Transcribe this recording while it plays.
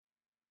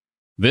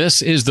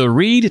This is the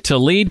Read to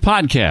Lead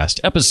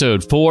podcast,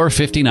 episode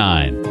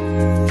 459.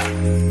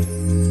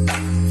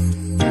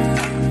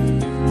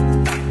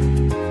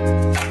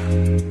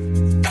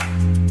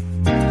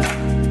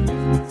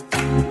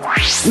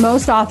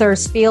 Most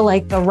authors feel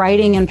like the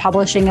writing and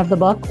publishing of the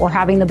book or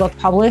having the book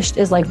published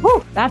is like,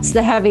 whoo, that's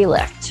the heavy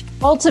lift.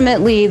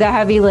 Ultimately, the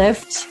heavy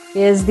lift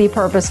is the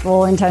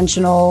purposeful,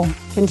 intentional,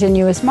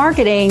 continuous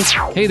marketing.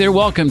 Hey there,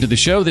 welcome to the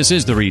show. This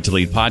is the Read to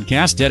Lead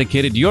podcast,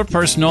 dedicated to your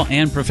personal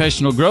and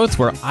professional growth,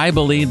 where I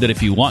believe that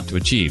if you want to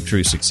achieve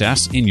true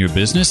success in your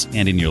business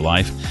and in your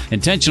life,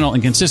 intentional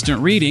and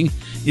consistent reading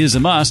is a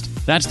must.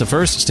 That's the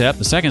first step.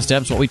 The second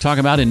step is what we talk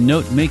about in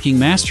note-making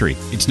mastery.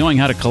 It's knowing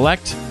how to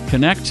collect,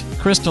 connect,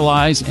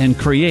 crystallize, and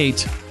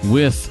create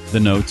with the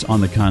notes on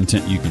the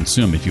content you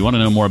consume. If you want to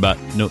know more about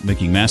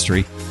note-making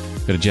mastery,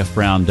 go to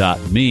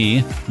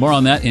jeffbrown.me. More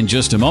on that in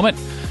just a moment.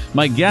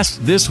 My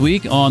guest this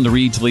week on the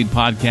Read to Lead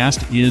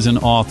podcast is an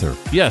author.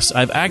 Yes,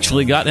 I've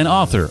actually got an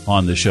author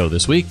on the show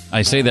this week.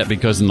 I say that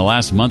because in the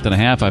last month and a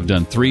half, I've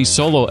done 3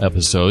 solo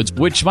episodes,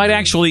 which might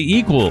actually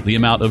equal the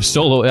amount of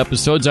solo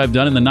episodes I've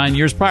done in the 9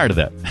 years prior to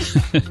that.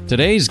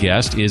 Today's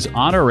guest is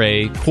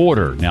Honorée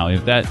Corder. Now,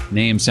 if that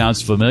name sounds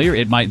familiar,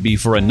 it might be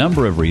for a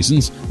number of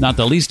reasons, not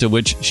the least of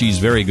which she's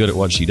very good at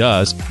what she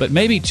does, but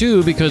maybe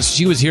too because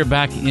she was here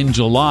back in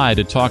July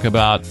to talk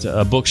about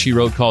a book she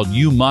wrote called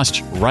You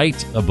Must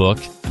Write a Book.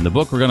 And the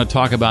book we're going to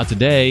talk about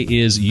today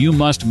is You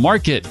Must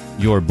Market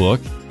Your Book,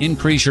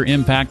 Increase Your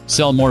Impact,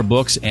 Sell More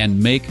Books, and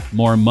Make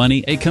More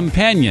Money. A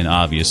companion,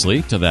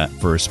 obviously, to that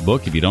first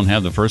book. If you don't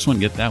have the first one,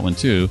 get that one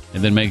too.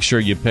 And then make sure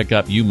you pick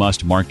up You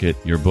Must Market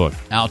Your Book.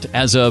 Out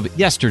as of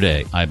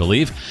yesterday, I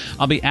believe.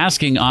 I'll be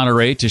asking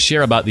Honorée to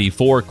share about the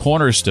 4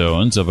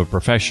 cornerstones of a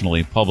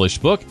professionally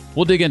published book.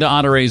 We'll dig into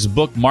Honorée's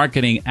book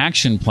marketing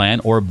action plan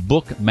or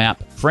book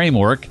map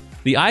framework,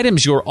 the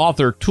items your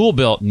author tool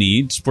belt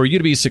needs for you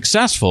to be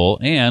successful,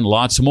 and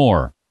lots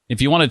more. If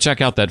you want to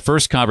check out that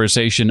first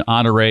conversation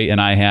Honorée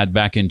and I had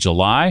back in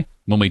July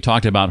when we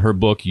talked about her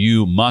book,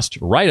 You Must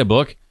Write a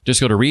Book,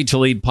 just go to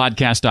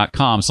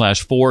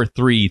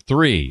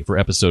readtoleadpodcast.com/433 for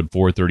episode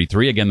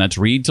 433. Again, that's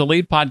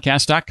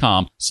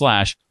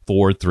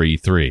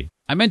readtoleadpodcast.com/433.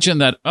 I mentioned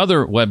that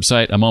other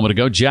website a moment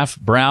ago,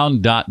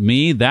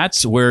 jeffbrown.me.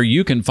 That's where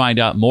you can find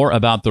out more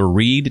about the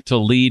Read to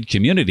Lead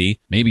community.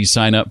 Maybe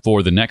sign up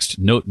for the next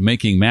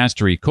note-making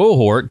mastery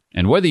cohort.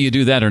 And whether you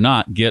do that or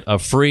not, get a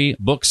free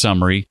book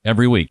summary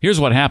every week. Here's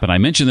what happened. I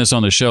mentioned this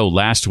on the show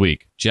last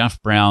week.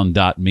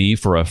 jeffbrown.me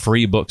for a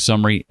free book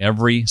summary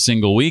every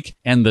single week.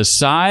 And the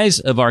size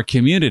of our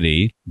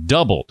community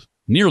doubled,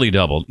 nearly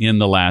doubled in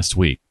the last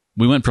week.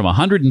 We went from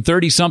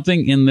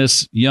 130-something in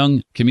this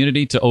young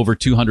community to over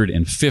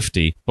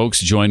 250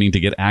 folks joining to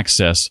get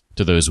access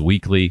to those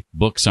weekly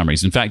book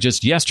summaries. In fact,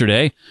 just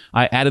yesterday,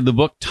 I added the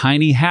book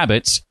Tiny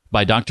Habits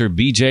by Dr.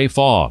 B.J.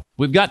 Fogg.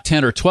 We've got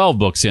 10 or 12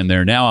 books in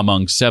there now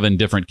among 7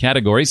 different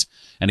categories.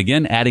 And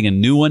again, adding a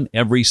new one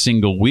every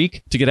single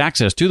week to get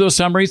access to those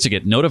summaries, to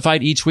get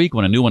notified each week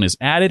when a new one is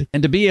added,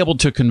 and to be able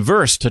to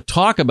converse, to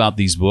talk about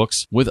these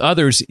books with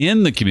others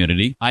in the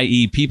community,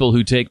 i.e. people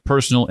who take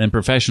personal and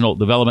professional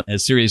development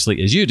as seriously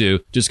as you do.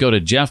 Just go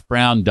to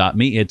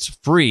jeffbrown.me. It's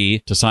free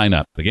to sign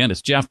up. Again,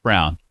 it's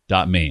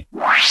jeffbrown.me.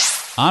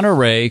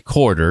 Honorée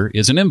Corder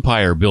is an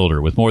empire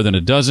builder with more than a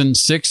dozen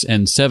 6-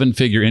 and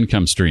 7-figure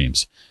income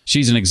streams.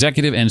 She's an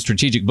executive and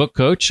strategic book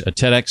coach, a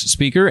TEDx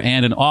speaker,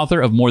 and an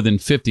author of more than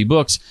 50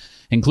 books,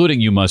 including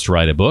You Must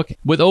Write a Book,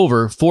 with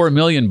over 4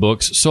 million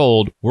books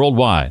sold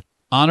worldwide.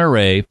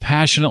 Honorée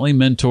passionately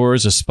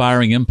mentors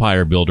aspiring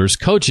empire builders,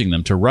 coaching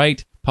them to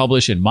write,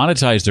 publish, and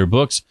monetize their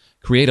books,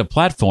 create a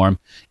platform,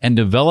 and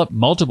develop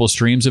multiple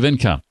streams of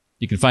income.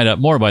 You can find out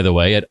more, by the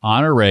way, at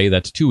Honorée,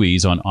 that's 2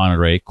 E's, on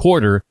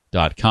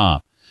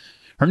HonoréeCorder.com.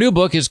 Her new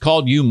book is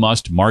called You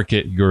Must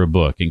Market Your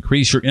Book,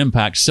 Increase Your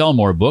Impact, Sell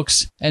More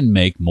Books, and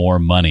Make More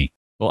Money.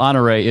 Well,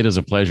 Honorée, it is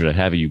a pleasure to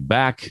have you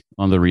back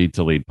on the Read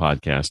to Lead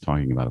podcast,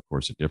 talking about, of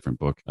course, a different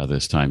book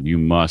this time. You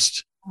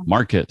Must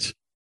Market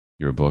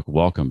Your Book.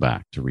 Welcome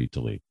back to Read to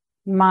Lead.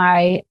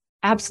 My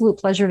absolute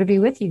pleasure to be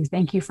with you.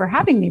 Thank you for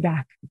having me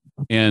back.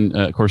 And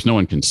of course, no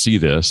one can see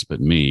this but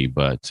me,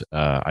 but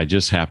I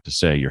just have to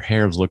say your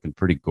hair is looking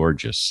pretty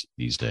gorgeous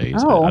these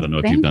days. Oh, I don't know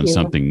if you've done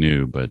something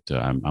new, but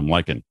I'm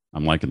liking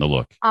the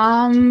look.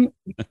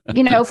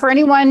 For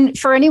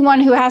anyone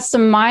who has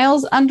some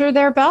miles under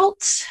their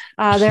belt,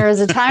 there is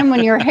a time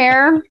when your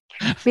hair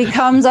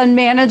becomes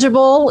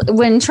unmanageable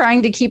when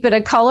trying to keep it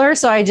a color.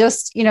 So I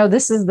just,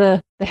 this is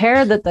the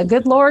hair that the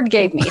good Lord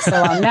gave me.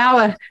 So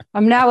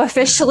I'm now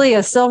officially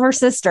a silver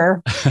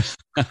sister.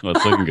 Well,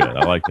 it's looking good.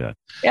 I like that.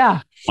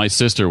 Yeah. My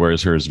sister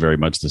wears hers very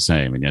much the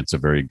same, and it's a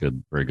very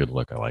good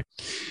look. I like.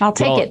 I'll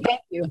take it. Thank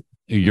you.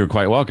 You're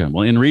quite welcome.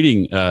 Well, in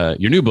reading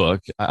your new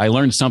book, I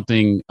learned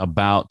something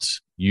about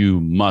You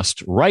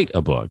Must Write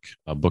a Book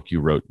you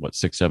wrote,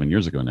 6-7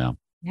 years ago now.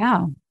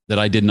 Yeah. That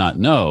I did not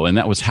know. And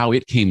that was how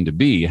it came to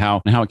be,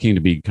 how it came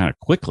to be kind of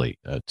quickly,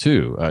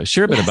 too.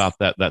 Share a bit about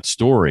that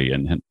story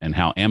and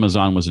how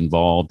Amazon was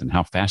involved and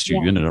how fast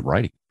you ended up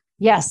writing.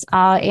 Yes,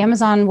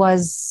 Amazon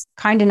was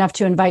kind enough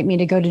to invite me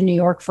to go to New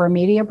York for a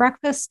media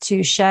breakfast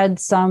to shed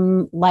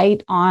some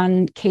light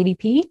on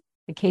KDP,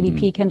 the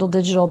KDP Kindle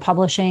Digital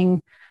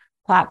Publishing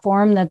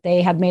platform that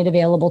they had made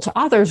available to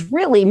authors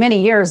really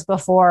many years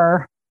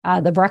before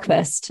the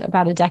breakfast,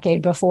 about a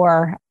decade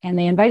before. And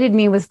they invited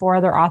me with 4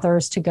 other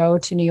authors to go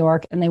to New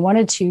York, and they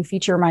wanted to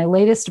feature my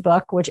latest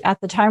book, which at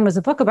the time was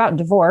a book about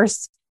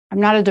divorce. I'm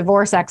not a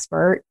divorce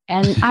expert.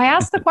 And I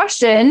asked the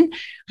question,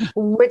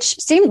 which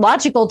seemed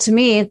logical to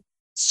me.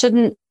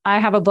 Shouldn't I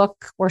have a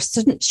book, or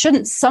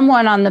shouldn't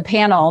someone on the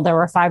panel, there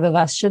were 5 of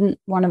us, shouldn't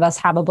one of us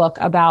have a book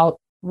about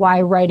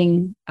why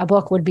writing a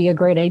book would be a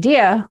great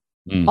idea?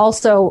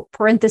 Also,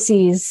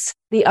 parentheses,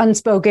 the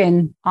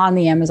unspoken on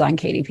the Amazon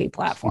KDP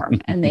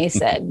platform. And they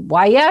said,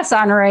 why, yes,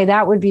 Honorée,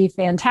 that would be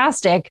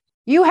fantastic.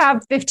 You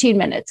have 15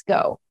 minutes,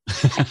 go.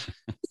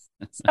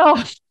 So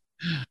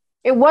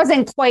it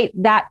wasn't quite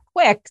that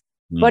quick,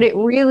 but it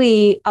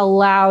really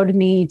allowed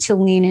me to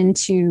lean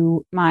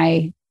into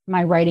my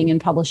writing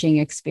and publishing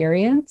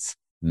experience.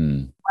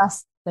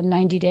 Less than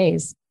 90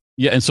 days.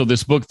 Yeah. And so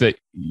this book that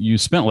you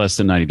spent less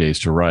than 90 days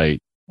to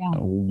write,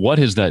 what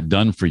has that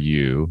done for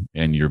you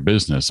and your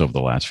business over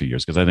the last few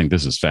years? Because I think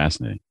this is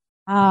fascinating.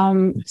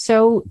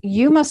 So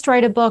You Must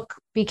Write a Book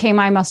became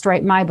I Must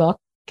Write My Book,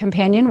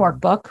 companion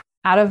workbook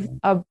out of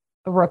a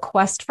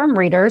request from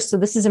readers. So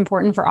this is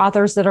important for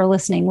authors that are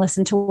listening.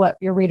 Listen to what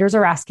your readers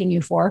are asking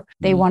you for.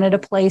 They wanted a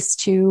place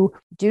to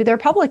do their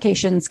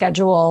publication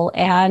schedule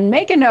and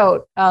make a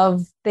note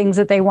of things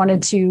that they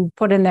wanted to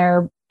put in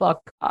their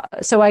book.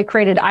 So I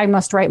created I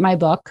Must Write My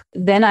Book.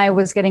 Then I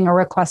was getting a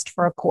request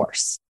for a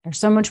course. There's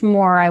so much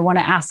more I want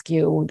to ask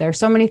you. There's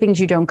so many things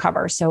you don't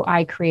cover. So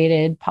I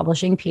created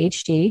Publishing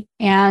PhD.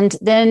 And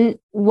then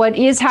what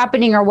is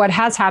happening, or what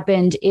has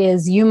happened,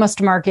 is You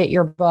Must Market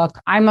Your Book.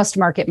 I Must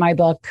Market My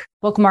Book,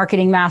 Book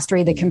Marketing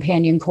Mastery, the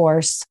companion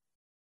course.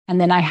 And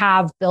then I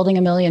have Building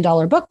 $1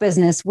 Million Book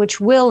Business,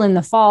 which will in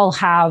the fall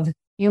have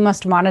You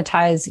Must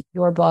Monetize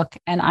Your Book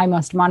and I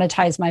Must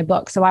Monetize My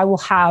Book. So I will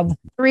have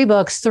 3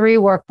 books, 3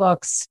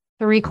 workbooks,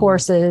 3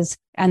 courses.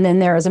 And then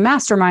there is a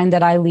mastermind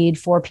that I lead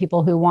for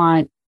people who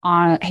want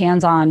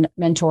hands-on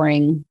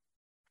mentoring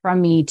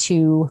from me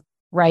to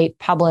write,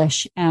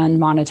 publish, and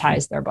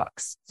monetize their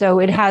books. So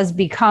it has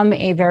become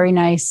a very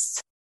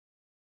nice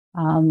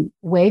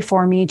way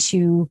for me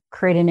to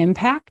create an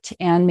impact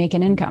and make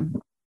an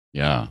income.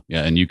 Yeah.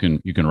 Yeah. And you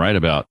can write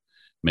about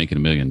making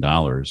 $1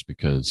 million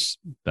because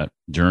that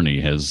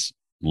journey has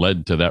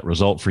led to that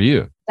result for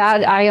you.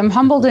 That I am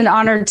humbled and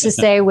honored to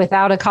say,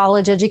 without a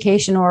college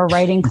education or a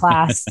writing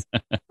class,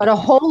 but a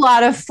whole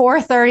lot of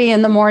 4:30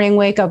 in the morning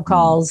wake up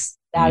calls.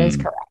 That is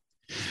correct.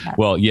 Yes.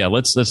 Well, yeah,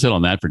 let's hit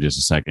on that for just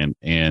a second,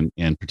 and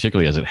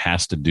particularly as it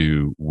has to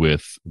do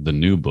with the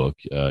new book,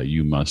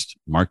 You Must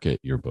Market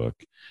Your Book.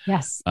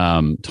 Yes.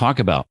 Talk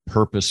about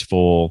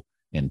purposeful,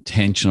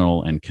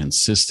 intentional, and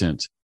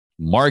consistent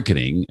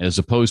marketing as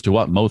opposed to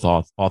what most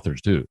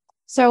authors do.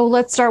 So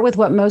let's start with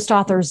what most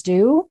authors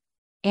do.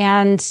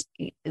 And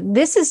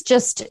this is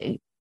just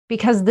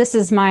because this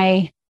is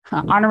my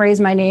Honorée is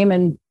my name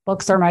and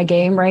books are my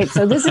game, right?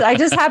 So this is, I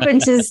just happen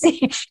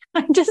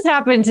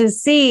to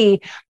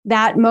see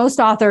that most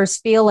authors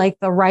feel like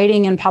the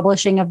writing and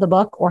publishing of the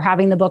book, or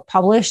having the book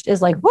published,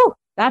 is like, whoa,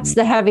 that's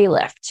the heavy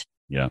lift.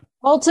 Yeah.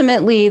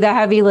 Ultimately, the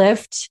heavy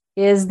lift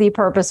is the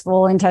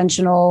purposeful,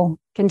 intentional,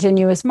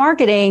 continuous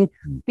marketing,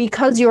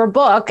 because your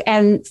book,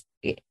 and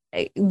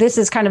this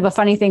is kind of a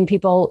funny thing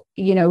people,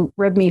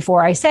 rib me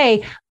for. I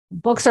say,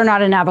 books are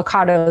not an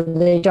avocado.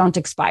 They don't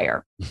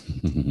expire.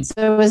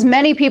 So as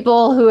many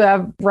people who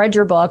have read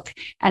your book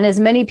and as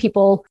many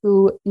people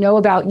who know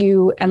about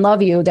you and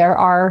love you, there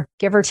are,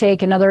 give or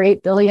take, another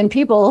 8 billion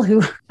people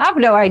who have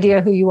no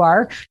idea who you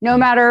are, no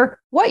matter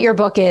what your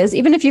book is.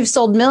 Even if you've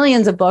sold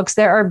millions of books,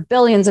 there are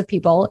billions of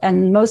people,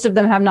 and most of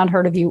them have not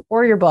heard of you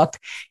or your book.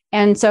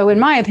 And so in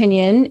my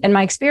opinion and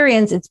my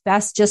experience, it's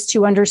best just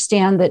to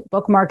understand that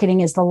book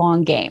marketing is the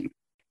long game,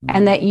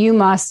 and that you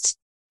must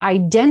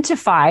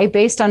identify,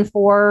 based on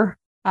 4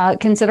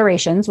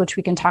 considerations, which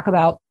we can talk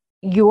about,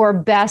 your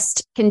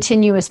best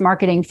continuous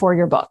marketing for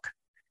your book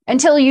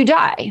until you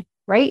die,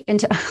 right?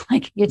 Until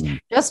you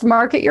just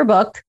market your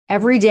book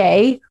every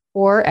day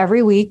or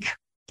every week,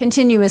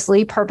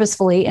 continuously,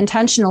 purposefully,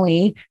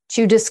 intentionally,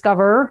 to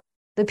discover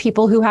the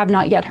people who have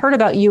not yet heard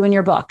about you and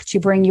your book, to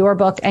bring your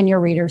book and your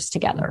readers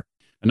together.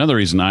 Another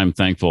reason I'm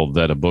thankful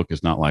that a book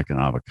is not like an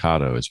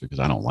avocado is because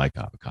I don't like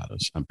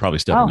avocados. I'm probably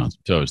stepping on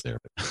some toes there.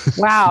 But.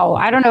 Wow.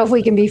 I don't know if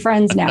we can be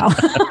friends now.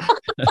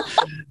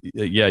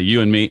 Yeah,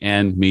 you and me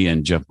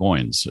and Jeff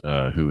Goins,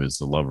 who is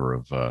the lover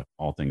of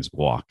all things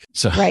guac.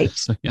 So, right.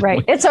 Yeah,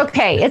 right. It's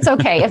okay. It's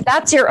okay. If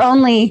that's your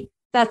only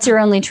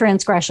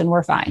transgression,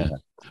 we're fine. Yeah.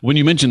 When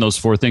you mention those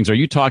 4 things, are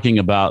you talking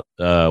about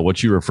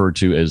what you refer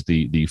to as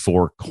the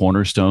 4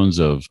 cornerstones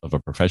of a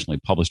professionally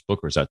published book,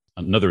 or is that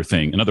another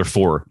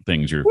 4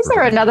 things you're?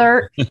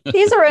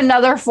 These are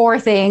another 4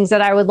 things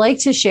that I would like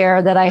to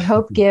share that I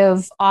hope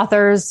give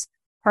authors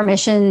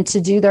permission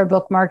to do their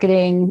book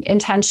marketing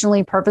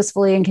intentionally,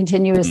 purposefully, and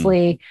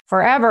continuously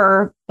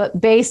forever, but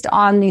based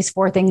on these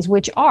 4 things,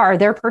 which are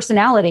their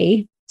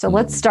personality. So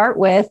let's start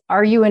with,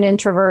 are you an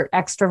introvert,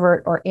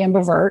 extrovert, or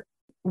ambivert?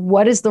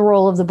 What is the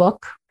role of the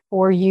book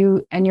for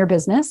you and your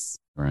business?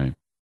 Right.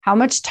 How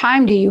much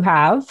time do you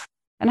have?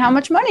 And how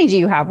much money do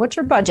you have? What's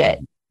your budget?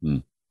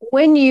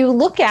 When you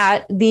look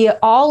at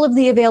all of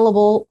the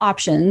available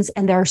options,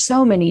 and there are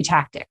so many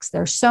tactics,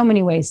 there are so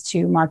many ways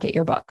to market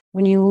your book.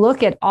 When you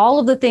look at all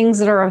of the things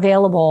that are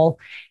available,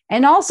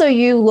 and also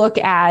you look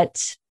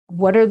at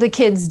what are the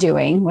kids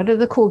doing? What are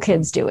the cool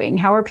kids doing?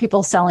 How are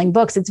people selling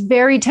books? It's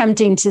very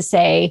tempting to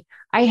say,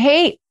 I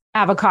hate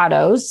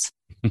avocados,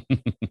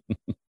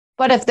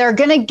 but if they're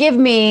going to give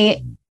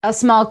me a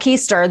small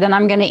keister, then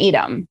I'm going to eat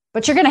them.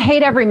 But you're going to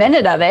hate every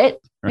minute of it.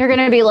 You're going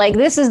to be like,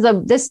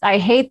 I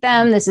hate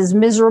them. This is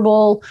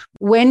miserable.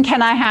 When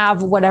can I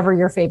have whatever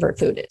your favorite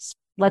food is?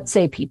 Let's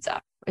say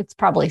pizza. It's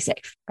probably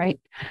safe, right?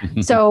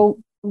 So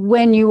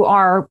when you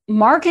are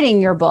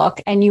marketing your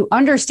book and you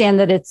understand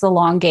that it's a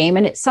long game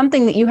and it's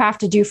something that you have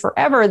to do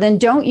forever, then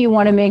don't you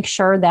want to make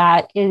sure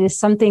that it is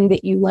something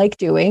that you like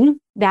doing,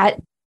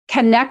 that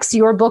connects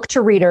your book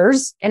to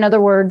readers? In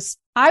other words,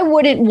 I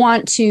wouldn't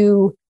want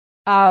to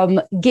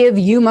give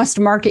You Must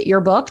Market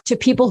Your Book to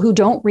people who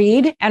don't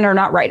read and are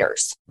not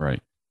writers. Right.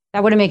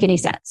 That wouldn't make any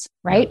sense,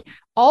 right? Yeah.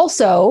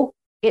 Also,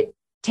 it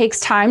takes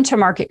time to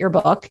market your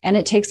book and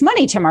it takes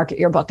money to market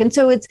your book. And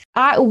so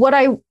what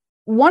I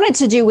wanted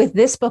to do with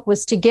this book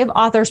was to give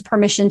authors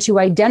permission to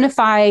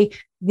identify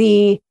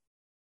the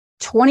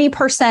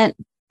 20%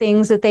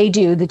 things that they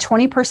do, the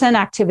 20%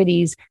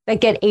 activities that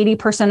get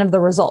 80% of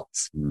the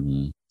results,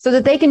 so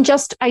that they can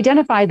just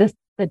identify the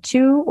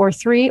 2 or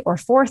 3 or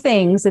 4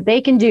 things that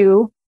they can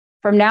do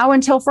from now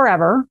until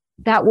forever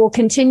that will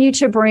continue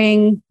to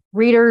bring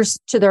readers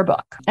to their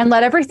book, and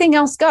let everything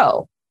else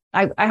go.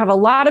 I have a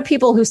lot of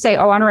people who say,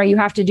 oh, Honorée, you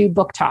have to do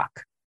book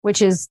talk,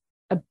 which is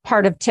a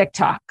part of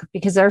TikTok,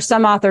 because there are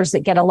some authors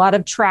that get a lot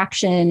of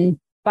traction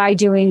by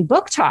doing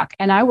book talk.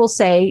 And I will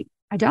say,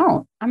 I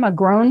don't. I'm a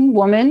grown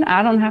woman.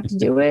 I don't have to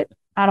do it.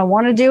 I don't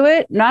want to do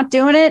it. Not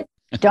doing it.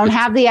 Don't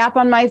have the app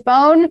on my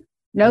phone.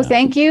 No,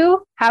 thank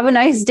you. Have a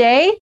nice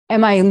day.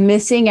 Am I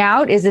missing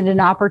out? Is it an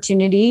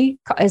opportunity?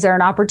 Is there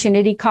an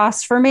opportunity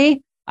cost for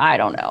me? I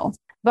don't know.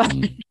 But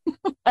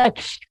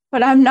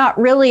but I'm not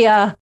really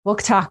a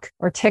book talk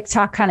or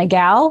TikTok kind of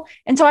gal.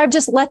 And so I've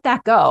just let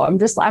that go.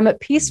 I'm at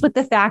peace with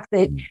the fact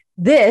that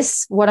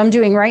what I'm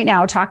doing right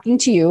now, talking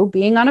to you,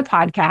 being on a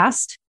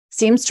podcast,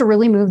 seems to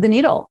really move the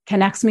needle,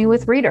 connects me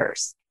with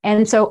readers.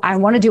 And so I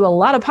want to do a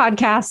lot of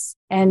podcasts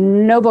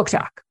and no book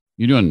talk.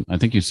 You're doing, I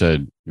think you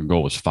said your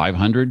goal was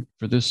 500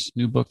 for this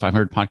new book,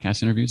 500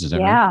 podcast interviews. Is that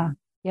right?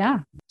 Yeah.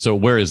 So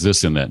where is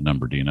this in that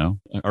number? Do you know?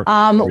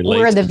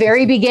 We're at the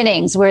very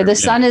beginnings where the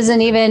sun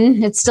isn't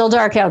even, it's still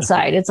dark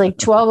outside. It's like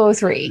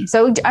 12:03.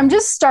 So I'm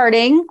just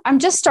starting.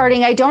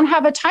 I don't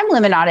have a time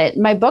limit on it.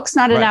 My book's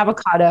not an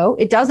avocado.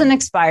 It doesn't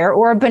expire,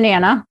 or a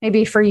banana.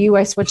 Maybe for you,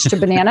 I switched to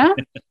banana.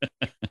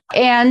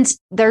 And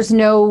there's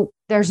no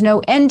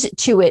end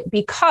to it,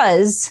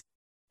 because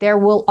there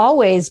will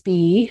always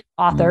be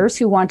authors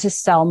who want to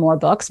sell more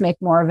books,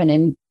 make more of an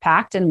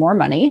impact and more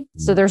money.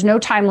 So there's no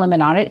time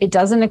limit on it. It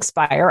doesn't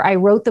expire. I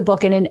wrote the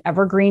book in an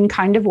evergreen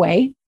kind of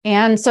way.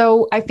 And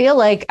so I feel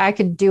like I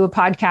could do a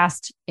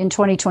podcast in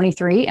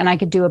 2023 and I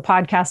could do a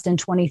podcast in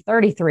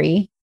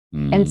 2033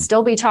 and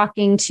still be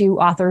talking to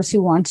authors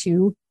who want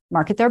to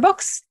market their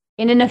books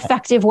in an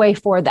effective way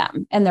for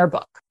them and their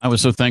book. I was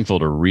so thankful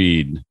to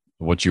read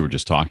what you were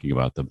just talking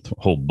about, the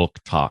whole book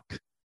talk,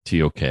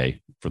 TOK,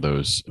 for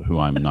those who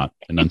I'm not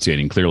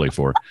enunciating clearly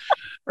for.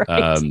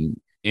 Right.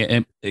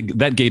 And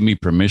that gave me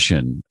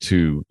permission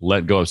to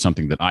let go of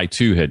something that I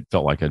too had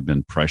felt like I'd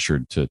been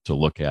pressured to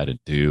look at and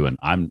do. And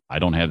I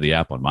don't have the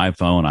app on my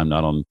phone. I'm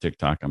not on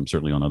TikTok. I'm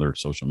certainly on other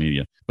social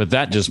media. But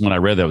that just, when I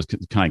read that, was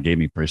kind of gave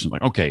me permission.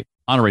 Like, okay,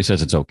 Honorée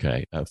says it's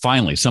okay.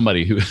 Finally,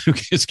 somebody who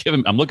is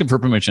giving, I'm looking for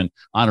permission.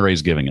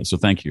 Honorée's giving it. So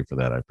thank you for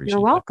that. I appreciate it.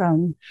 You're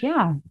welcome. That.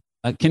 Yeah.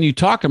 Can you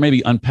talk or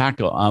maybe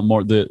unpack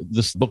more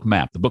this book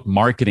map, the book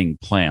marketing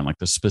plan, like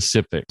the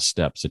specific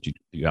steps that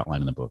you outline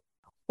in the book?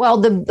 Well,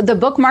 the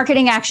book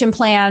marketing action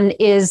plan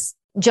is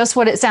just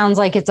what it sounds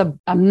like. It's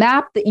a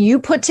map that you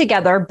put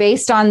together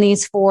based on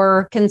these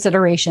 4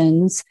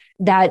 considerations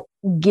that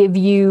give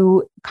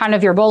you kind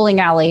of your bowling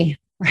alley,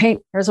 right?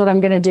 Here's what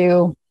I'm going to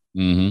do.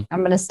 I'm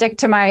going to stick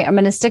to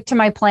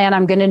my plan.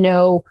 I'm going to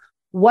know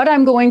what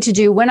I'm going to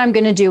do, when I'm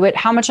going to do it,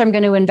 how much I'm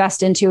going to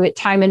invest into it,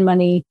 time and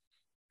money.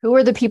 Who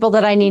are the people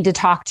that I need to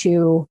talk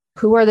to?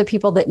 Who are the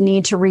people that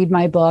need to read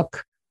my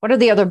book? What are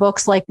the other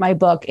books like my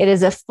book? It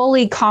is a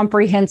fully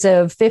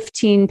comprehensive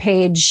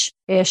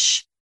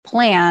 15-page-ish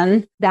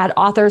plan that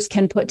authors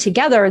can put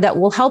together that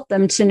will help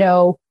them to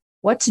know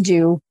what to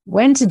do,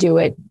 when to do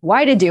it,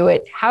 why to do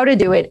it, how to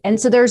do it. And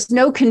so there's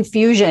no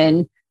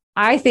confusion.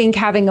 I think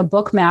having a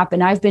book map,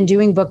 and I've been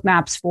doing book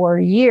maps for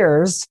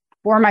years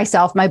for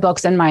myself, my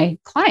books, and my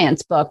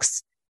clients'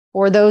 books,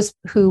 or those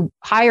who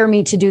hire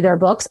me to do their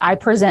books, I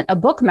present a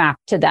book map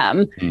to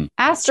them.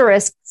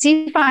 Asterisk,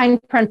 see fine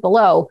print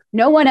below.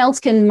 No one else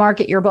can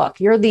market your book.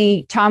 You're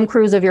the Tom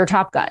Cruise of your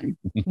Top Gun.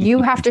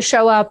 You have to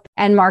show up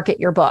and market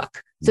your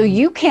book. So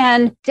you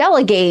can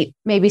delegate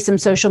maybe some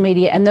social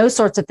media and those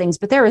sorts of things,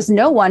 but there is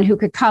no one who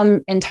could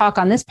come and talk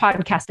on this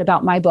podcast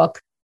about my book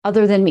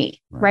other than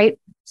me, right?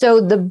 So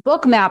the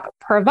book map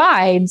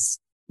provides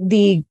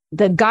the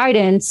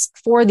guidance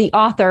for the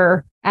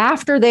author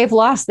after they've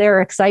lost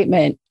their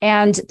excitement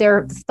and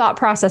their thought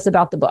process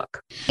about the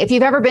book. If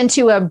you've ever been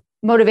to a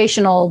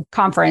motivational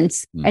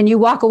conference and you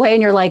walk away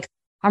and you're like,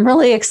 I'm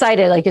really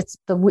excited. Like it's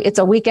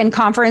a weekend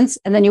conference.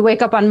 And then you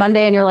wake up on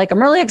Monday and you're like,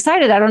 I'm really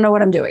excited. I don't know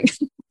what I'm doing.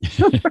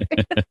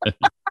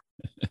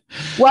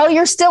 Well,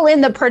 you're still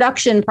in the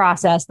production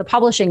process, the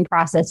publishing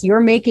process. You're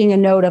making a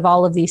note of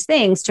all of these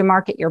things to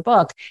market your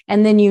book.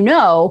 And then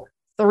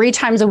 3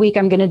 times a week,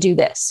 I'm going to do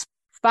this.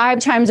 5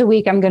 times a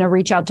week, I'm going to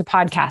reach out to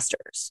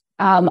podcasters.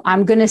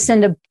 I'm going to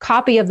send a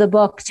copy of the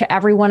book to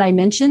everyone I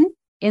mention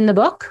in the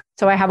book.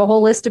 So I have a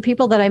whole list of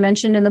people that I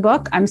mentioned in the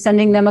book. I'm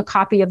sending them a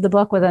copy of the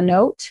book with a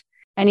note.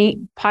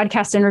 Any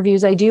podcast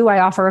interviews I do, I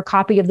offer a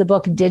copy of the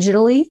book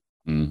digitally,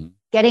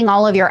 getting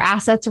all of your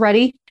assets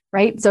ready,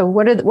 right? So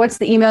what's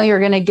the email you're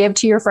going to give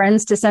to your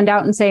friends to send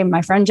out and say,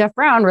 my friend Jeff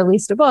Brown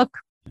released a book.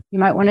 You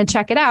might want to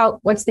check it out.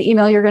 What's the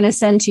email you're going to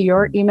send to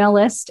your email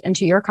list and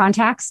to your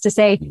contacts to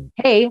say,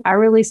 hey, I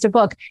released a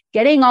book.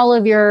 Getting all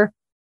of your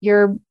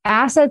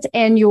assets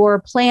and your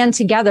plan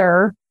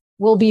together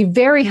will be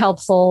very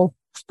helpful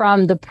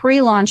from the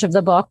pre-launch of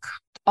the book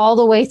all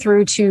the way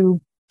through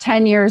to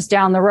 10 years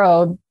down the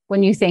road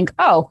when you think,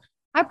 oh,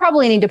 I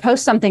probably need to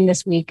post something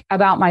this week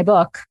about my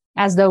book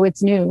as though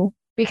it's new.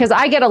 Because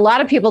I get a lot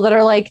of people that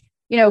are like,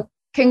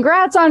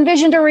 congrats on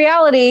Vision to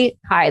Reality.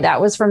 Hi, that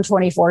was from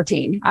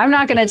 2014. I'm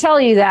not going to tell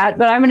you that,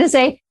 but I'm going to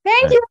say,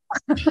 thank you.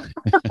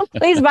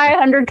 Please buy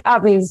 100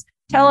 copies.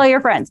 Tell all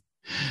your friends.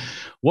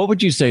 What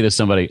would you say to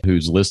somebody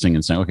who's listening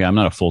and saying, okay, I'm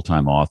not a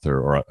full-time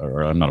author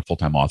or I'm not a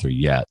full-time author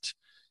yet.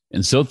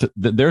 And so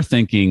they're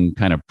thinking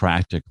kind of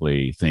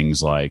practically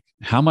things like,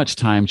 how much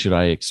time should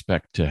I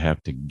expect to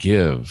have to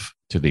give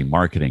to the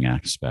marketing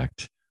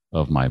aspect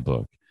of my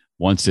book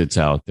once it's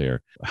out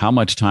there? How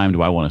much time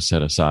do I want to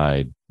set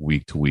aside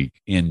week to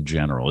week in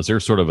general? Is there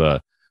sort of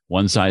a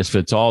one size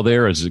fits all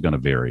there, or is it going to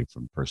vary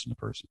from person to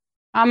person?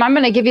 I'm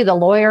going to give you the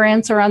lawyer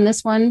answer on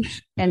this one,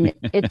 and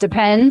it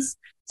depends.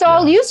 So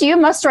I'll use You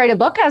Must Write a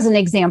Book as an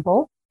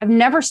example. I've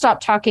never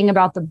stopped talking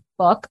about the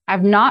book.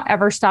 I've not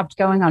ever stopped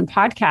going on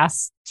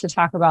podcasts to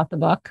talk about the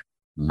book.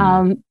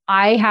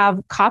 I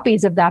have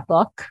copies of that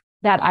book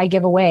that I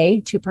give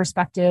away to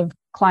prospective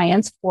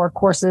clients for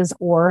courses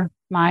or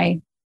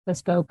my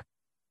bespoke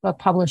book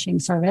publishing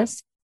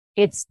service.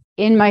 It's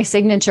in my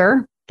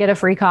signature. Get a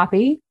free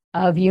copy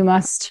of You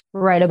Must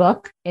Write a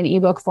Book in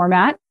ebook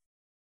format.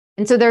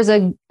 And so there's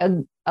a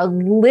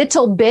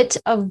little bit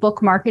of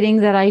book marketing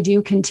that I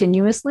do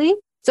continuously.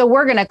 So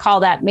we're going to call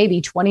that maybe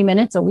 20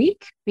 minutes a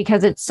week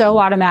because it's so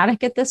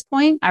automatic at this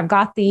point. I've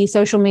got the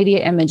social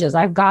media images.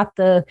 I've got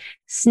the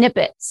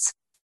snippets.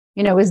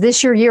 Is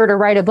this your year to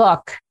write a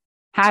book?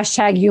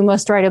 Hashtag You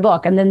Must Write a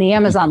Book. And then the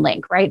Amazon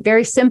link, right?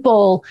 Very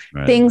simple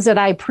things that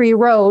I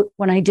pre-wrote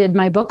when I did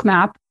my book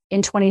map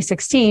in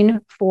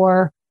 2016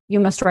 for You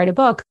Must Write a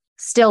Book,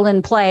 still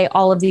in play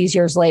all of these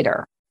years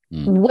later.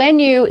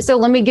 So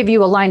let me give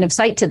you a line of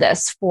sight to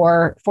this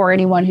for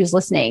anyone who's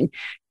listening.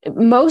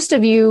 Most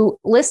of you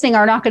listening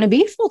are not going to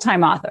be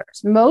full-time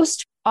authors.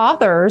 Most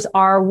authors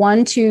are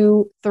 1,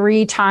 2,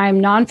 3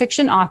 time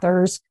nonfiction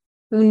authors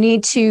who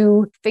need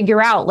to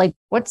figure out like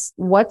what's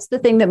the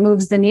thing that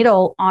moves the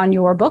needle on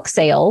your book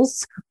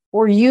sales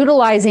or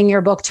utilizing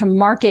your book to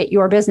market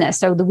your business.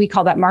 So we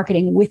call that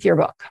marketing with your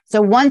book.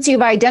 So once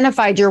you've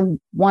identified your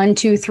 1,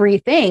 2, 3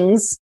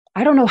 things,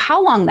 I don't know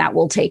how long that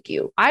will take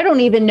you. I don't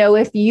even know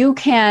if you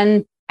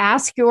can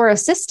ask your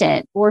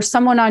assistant or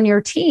someone on your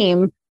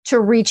team to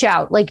reach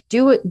out, like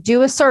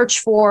do a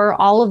search for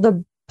all of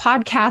the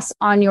podcasts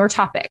on your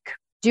topic,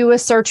 do a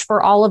search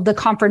for all of the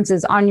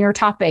conferences on your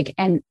topic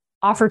and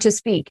offer to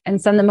speak and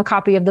send them a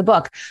copy of the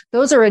book.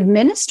 Those are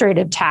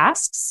administrative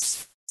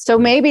tasks. So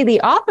maybe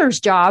the author's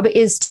job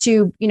is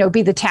to,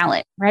 be the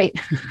talent, right?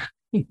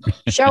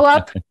 Show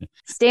up,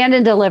 stand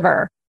and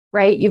deliver,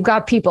 right? You've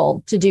got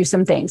people to do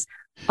some things.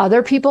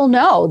 Other people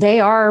know they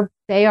are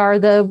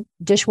the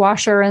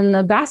dishwasher and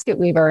the basket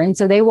weaver. And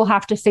so they will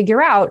have to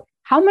figure out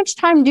how much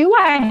time do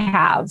I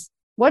have?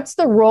 What's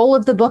the role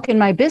of the book in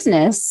my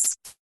business?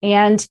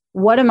 And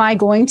what am I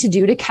going to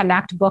do to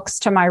connect books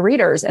to my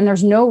readers? And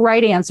there's no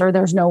right answer.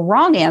 There's no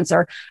wrong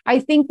answer. I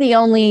think the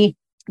only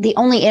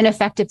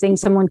ineffective thing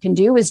someone can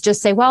do is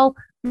just say, well,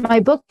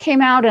 my book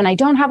came out and I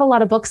don't have a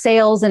lot of book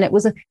sales. And that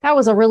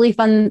was a really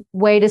fun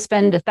way to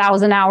spend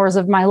 1,000 hours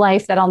of my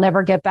life that I'll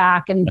never get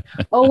back. And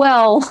oh,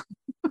 well,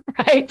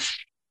 right.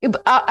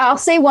 I'll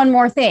say one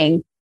more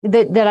thing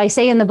that I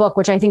say in the book,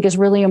 which I think is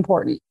really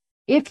important.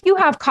 If you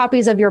have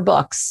copies of your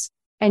books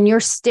and you're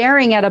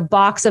staring at a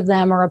box of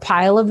them or a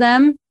pile of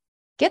them,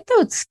 get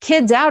those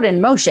kids out in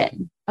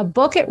motion. A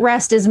book at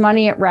rest is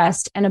money at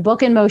rest, and a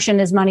book in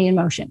motion is money in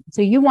motion.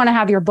 So you want to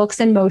have your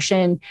books in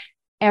motion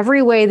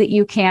every way that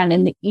you can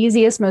in the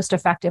easiest, most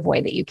effective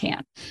way that you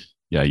can.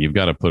 Yeah, you've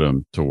got to put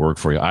them to work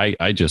for you.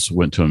 I just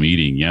went to a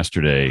meeting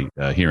yesterday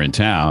here in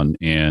town,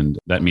 and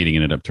that meeting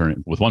ended up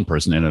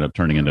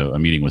turning into a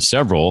meeting with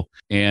several.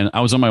 And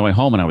I was on my way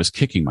home and I was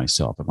kicking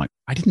myself. I'm like,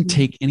 I didn't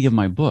take any of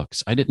my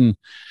books.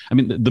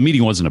 The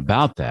meeting wasn't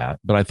about that,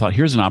 but I thought,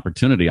 here's an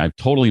opportunity I've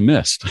totally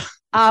missed.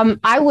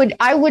 I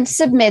would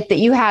submit that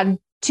you had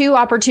two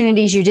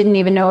opportunities you didn't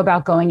even know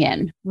about going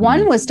in.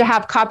 One was to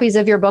have copies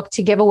of your book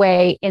to give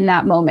away in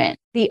that moment.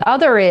 The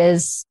other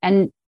is,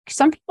 and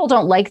some people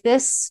don't like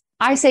this,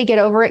 I say get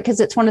over it because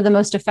it's one of the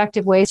most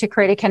effective ways to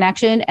create a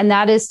connection. And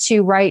that is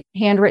to write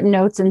handwritten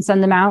notes and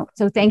send them out.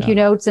 So thank you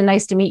notes and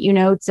nice to meet you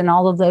notes and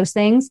all of those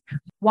things.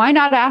 Why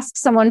not ask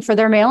someone for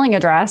their mailing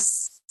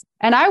address?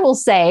 And I will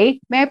say,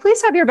 may I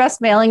please have your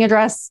best mailing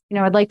address?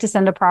 I'd like to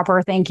send a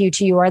proper thank you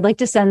to you, or I'd like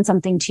to send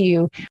something to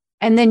you.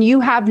 And then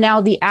you have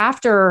now the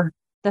after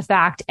the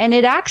fact. And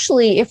it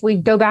actually, if we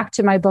go back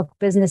to my book,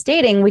 Business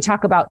Dating, we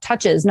talk about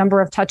touches,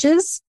 number of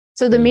touches.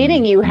 So the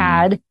meeting you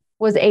had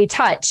was a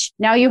touch.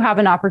 Now you have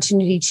an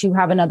opportunity to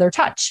have another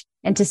touch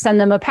and to send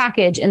them a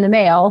package in the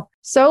mail.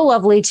 So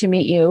lovely to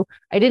meet you.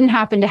 I didn't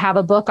happen to have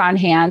a book on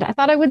hand. I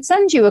thought I would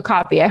send you a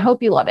copy. I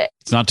hope you love it.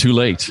 It's not too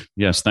late.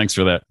 Yes, thanks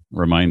for that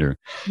reminder.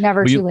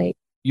 Never too late.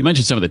 You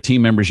mentioned some of the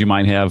team members you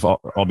might have,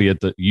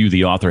 albeit that you,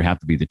 the author, have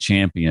to be the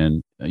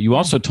champion. You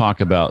also talk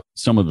about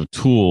some of the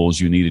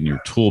tools you need in your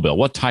tool belt.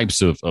 What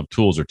types of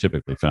tools are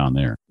typically found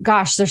there?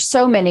 Gosh, there's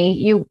so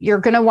many. You're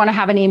going to want to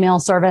have an email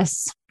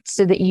service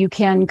so that you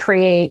can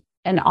create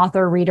an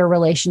author-reader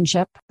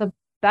relationship. The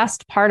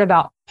best part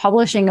about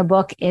publishing a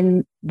book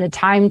in the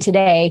time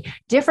today,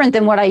 different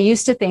than what I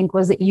used to think,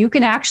 was that you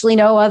can actually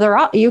know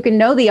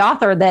the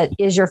author that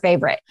is your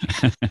favorite.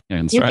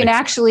 Can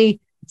actually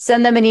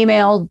send them an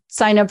email,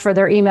 sign up for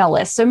their email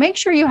list. So make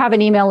sure you have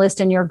an email list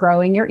and you're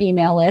growing your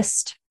email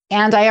list.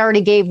 And I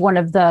already gave one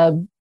of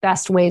the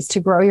best ways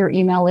to grow your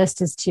email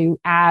list is to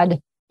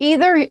add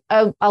either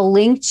a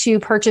link to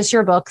purchase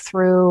your book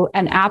through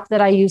an app that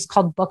I use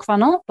called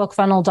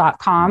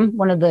bookfunnel.com,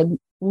 one of the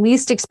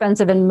least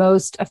expensive and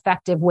most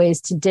effective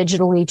ways to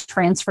digitally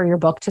transfer your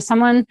book to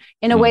someone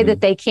in a way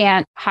that they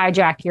can't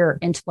hijack your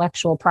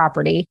intellectual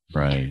property.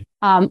 Right.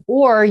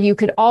 Or you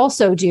could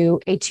also do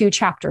a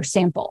 2-chapter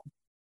sample.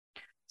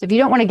 So if you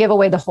don't want to give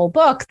away the whole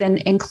book, then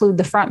include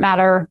the front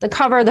matter, the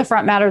cover, the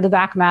front matter, the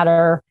back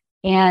matter,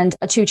 and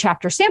a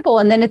 2-chapter sample.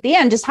 And then at the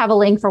end, just have a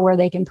link for where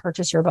they can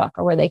purchase your book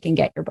or where they can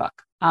get your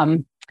book.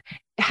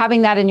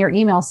 Having that in your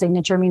email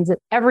signature means that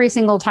every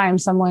single time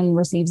someone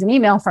receives an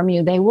email from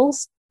you, they will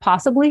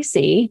possibly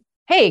see,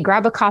 hey,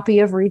 grab a copy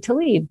of Read to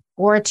Lead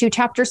or a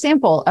 2-chapter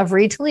sample of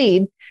Read to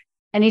Lead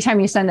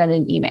anytime you send out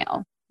an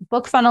email.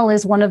 BookFunnel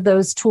is one of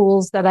those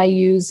tools that I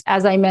use,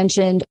 as I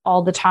mentioned,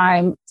 all the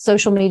time.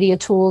 Social media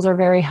tools are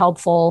very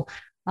helpful.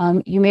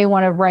 You may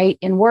want to write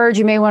in Word.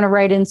 You may want to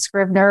write in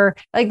Scrivener.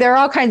 Like there are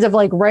all kinds of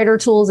like writer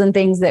tools and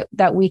things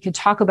that we could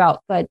talk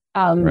about. But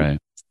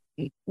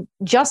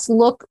just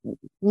look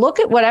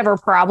at whatever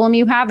problem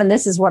you have. And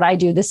this is what I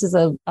do. This is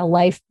a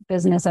life,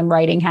 business, and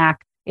writing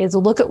hack, is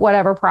look at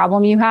whatever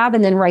problem you have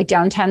and then write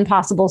down 10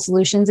 possible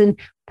solutions. And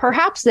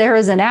perhaps there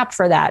is an app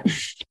for that.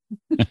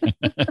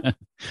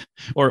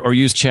 Or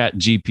use Chat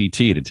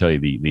GPT to tell you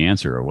the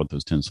answer or what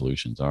those 10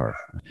 solutions are.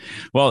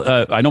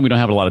 Well, I know we don't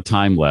have a lot of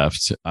time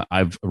left.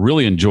 I've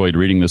really enjoyed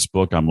reading this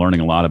book. I'm learning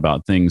a lot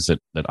about things that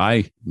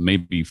I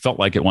maybe felt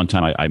like at one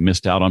time I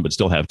missed out on, but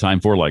still have time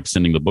for, like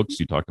sending the books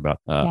you talked about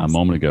a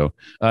moment ago.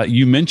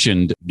 You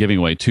mentioned giving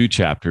away 2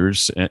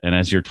 chapters. And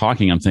as you're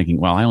talking, I'm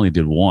thinking, well, I only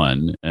did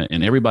 1.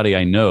 And everybody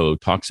I know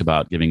talks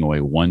about giving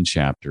away 1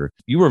 chapter.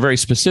 You were very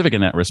specific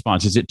in that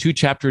response. Is it 2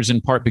 chapters in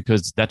part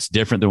because that's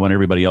different than what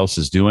everybody else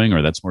is doing,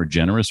 or that's more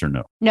generous, or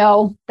no?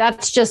 No,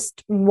 that's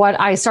just what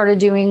I started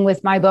doing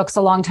with my books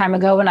a long time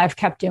ago, and I've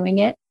kept doing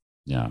it.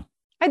 Yeah.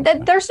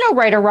 There's no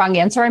right or wrong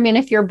answer. I mean,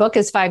 if your book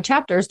is 5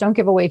 chapters, don't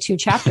give away 2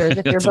 chapters.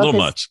 If your book a little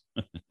much.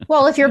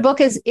 Well, if your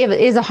book is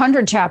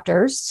 100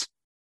 chapters,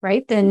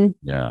 right, then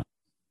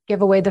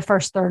give away the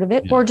first third of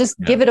it, or just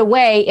give it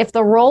away. If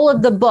the role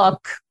of the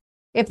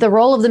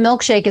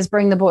milkshake is to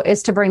bring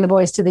the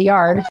boys to the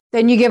yard,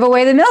 then you give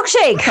away the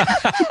milkshake.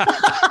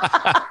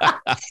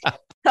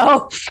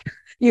 So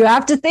you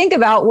have to think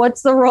about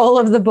what's the role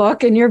of the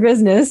book in your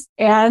business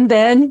and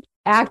then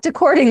act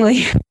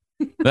accordingly.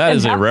 That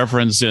is a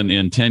reference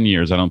in 10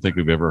 years I don't think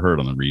we've ever heard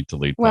on the Read to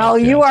Lead podcast. Well,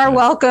 you are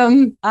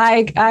welcome.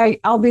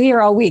 I'll be here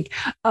all week.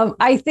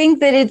 I think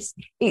that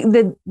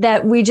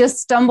that we just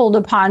stumbled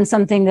upon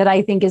something that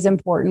I think is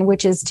important,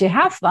 which is to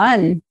have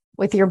fun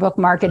with your book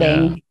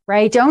marketing,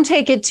 right? Don't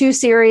take it too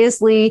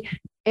seriously.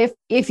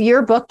 If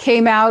your book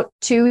came out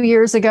 2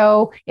 years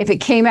ago, if it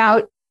came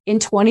out in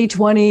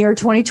 2020 or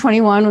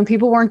 2021, when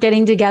people weren't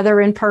getting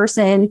together in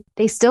person,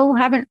 they still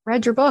haven't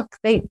read your book.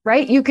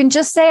 Right? You can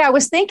just say, I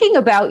was thinking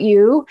about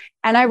you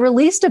and I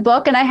released a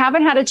book and I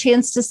haven't had a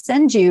chance to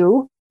send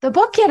you the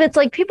book yet. It's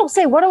like people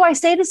say, what do I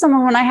say to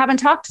someone when I haven't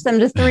talked to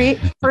them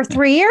for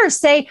 3 years?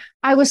 Say,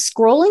 I was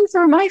scrolling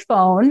through my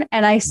phone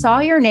and I saw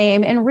your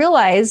name and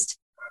realized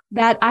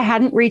that I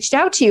hadn't reached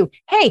out to you.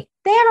 Hey,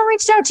 they haven't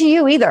reached out to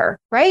you either,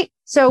 right?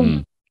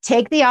 So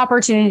take the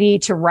opportunity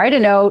to write a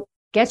note,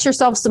 get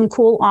yourself some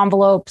cool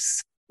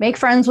envelopes, make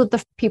friends with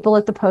the people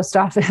at the post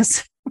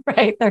office,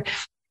 right?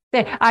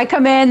 I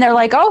come in, they're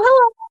like, oh,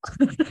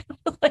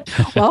 hello. Like,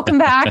 welcome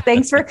back.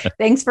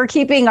 Thanks for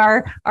keeping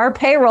our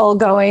payroll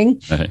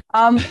going.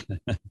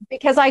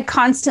 Because I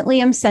constantly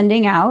am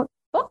sending out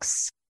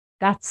books.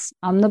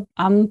 I'm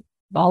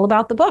all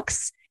about the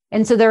books.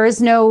 And so there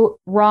is no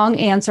wrong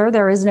answer.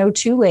 There is no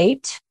too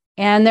late.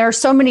 And there are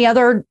so many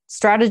other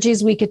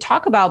strategies we could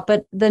talk about,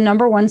 but the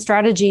number one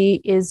strategy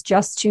is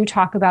just to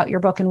talk about your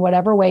book in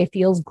whatever way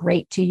feels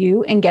great to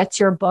you and gets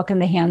your book in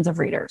the hands of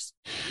readers.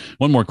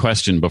 One more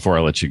question before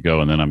I let you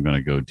go, and then I'm going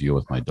to go deal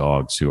with my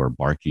dogs who are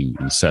barking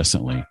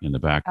incessantly in the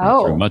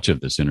background through much of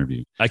this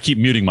interview. I keep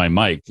muting my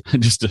mic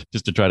just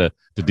to try to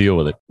deal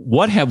with it.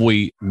 What have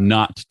we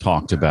not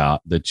talked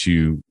about that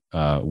you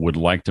would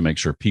like to make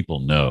sure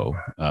people know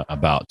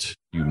about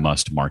You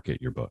Must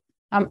Market Your Book?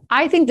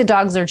 I think the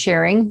dogs are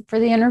cheering for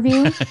the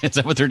interview. Is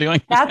that what they're doing?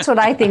 That's what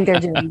I think they're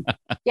doing.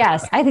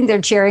 Yes, I think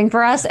they're cheering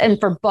for us and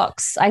for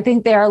books. I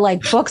think they're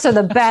like, books are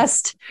the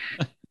best.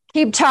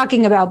 Keep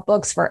talking about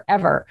books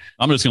forever.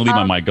 I'm just going to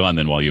leave my mic on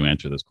then while you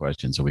answer this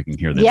question so we can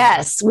hear this.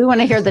 Yes, we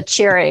want to hear the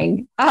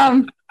cheering.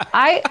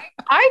 I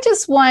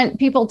just want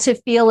people to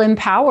feel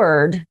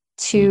empowered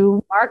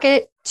to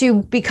market,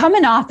 to become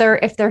an author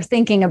if they're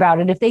thinking about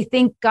it. If they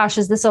think, gosh,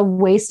 is this a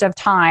waste of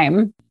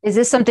time? Is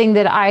this something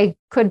that I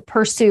could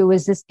pursue?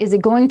 Is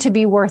it going to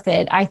be worth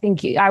it? I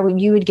think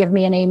you would give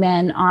me an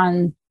amen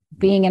on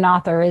being an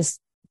author is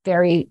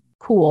very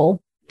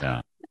cool,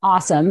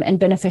 awesome, and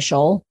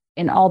beneficial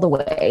in all the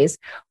ways.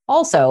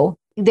 Also,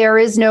 there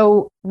is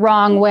no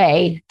wrong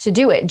way to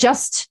do it.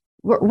 Just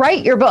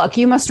write your book.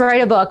 You must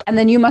write a book, and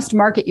then you must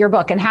market your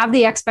book and have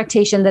the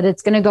expectation that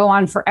it's going to go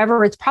on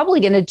forever. It's probably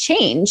going to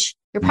change.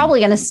 You're probably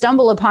going to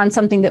stumble upon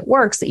something that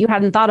works that you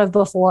hadn't thought of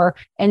before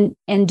and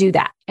do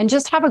that. And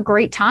just have a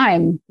great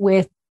time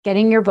with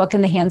getting your book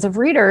in the hands of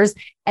readers,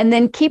 and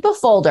then keep a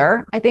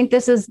folder. I think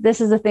this is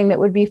a thing that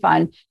would be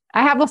fun.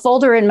 I have a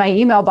folder in my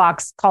email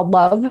box called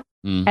Love.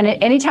 And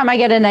anytime I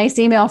get a nice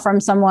email from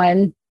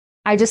someone,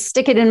 I just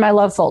stick it in my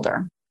love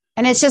folder.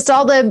 And it's just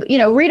all the,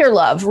 reader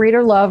love,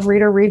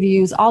 reader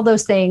reviews, all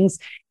those things.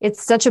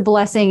 It's such a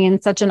blessing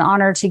and such an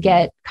honor to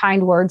get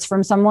kind words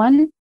from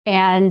someone.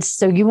 And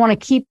so you want to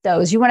keep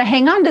those. You want to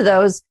hang on to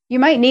those. You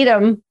might need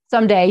them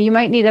someday. You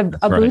might need a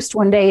boost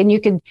one day, and you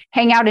can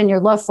hang out in your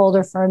love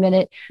folder for a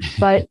minute.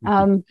 But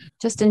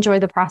just enjoy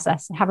the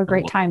process and have a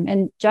great time.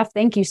 And Jeff,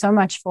 thank you so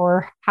much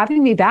for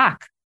having me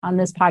back on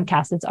this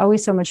podcast. It's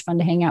always so much fun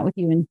to hang out with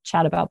you and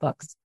chat about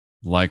books.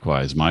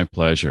 Likewise, my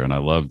pleasure. And I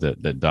love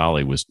that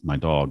Dolly was, my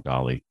dog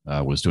Dolly,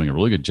 was doing a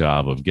really good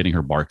job of getting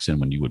her barks in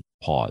when you would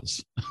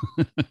pause.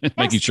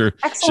 Making sure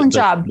excellent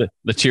job.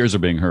 The cheers are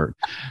being heard.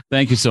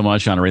 Thank you so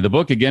much, Honorée. The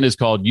book again is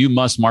called You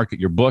Must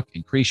Market Your Book,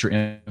 Increase Your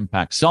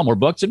Impact, Sell More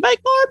Books, and Make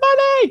More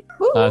Money.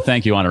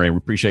 Thank you, Honorée. We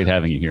appreciate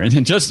having you here. And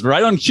then just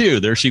right on cue,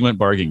 there she went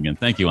barking again.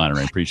 Thank you,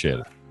 Honorée. Appreciate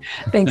it.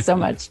 Thanks so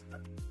much.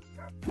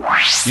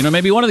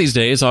 Maybe one of these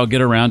days I'll get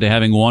around to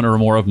having one or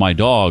more of my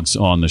dogs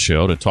on the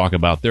show to talk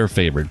about their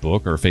favorite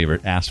book or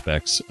favorite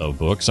aspects of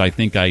books. I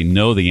think I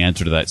know the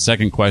answer to that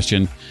second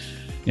question,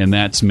 and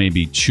that's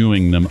maybe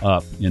chewing them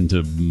up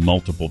into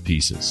multiple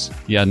pieces.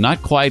 Yeah,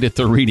 not quite at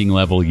the reading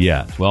level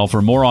yet. Well,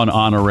 for more on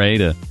Honorée,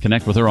 to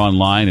connect with her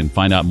online and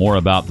find out more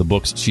about the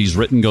books she's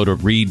written, go to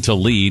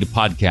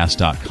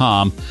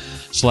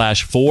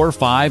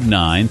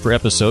readtoleadpodcast.com/459 for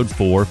episode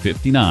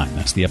 459.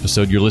 That's the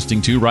episode you're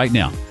listening to right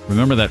now.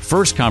 Remember that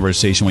first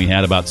conversation we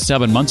had about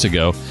 7 months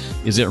ago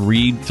is at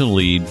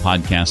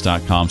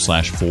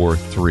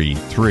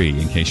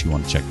readtoleadpodcast.com/433 in case you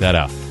want to check that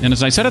out. And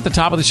as I said at the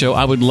top of the show,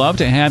 I would love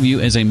to have you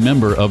as a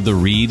member of the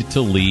Read to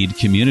Lead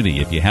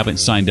community. If you haven't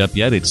signed up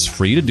yet, it's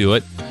free to do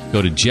it.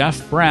 Go to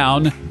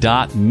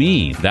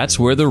jeffbrown.me. That's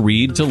where the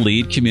Read to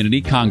Lead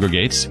community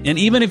congregates. And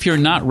even if you're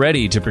not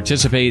ready to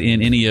participate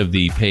in any of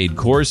the paid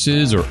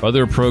courses or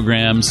other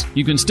programs,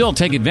 you can still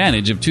take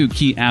advantage of two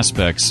key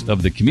aspects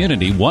of the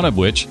community, one of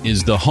which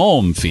is the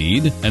home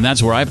feed, and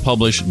that's where I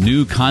publish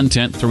new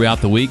content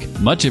throughout the week,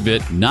 much of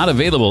it not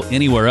available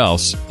anywhere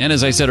else. And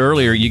as I said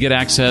earlier, you get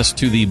access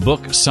to the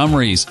book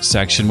summaries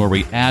section where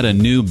we add a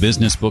new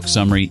business book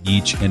summary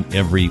each and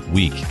every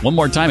week. One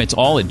more time, it's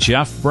all at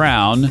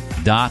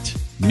jeffbrown.me.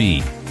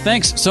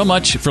 Thanks so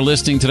much for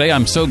listening today.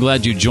 I'm so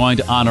glad you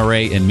joined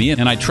Honorée and me,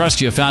 and I trust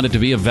you found it to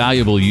be a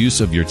valuable use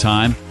of your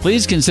time.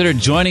 Please consider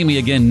joining me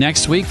again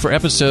next week for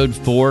episode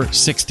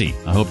 460.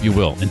 I hope you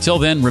will. Until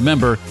then,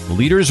 remember,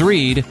 leaders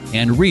read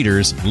and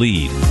readers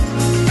lead.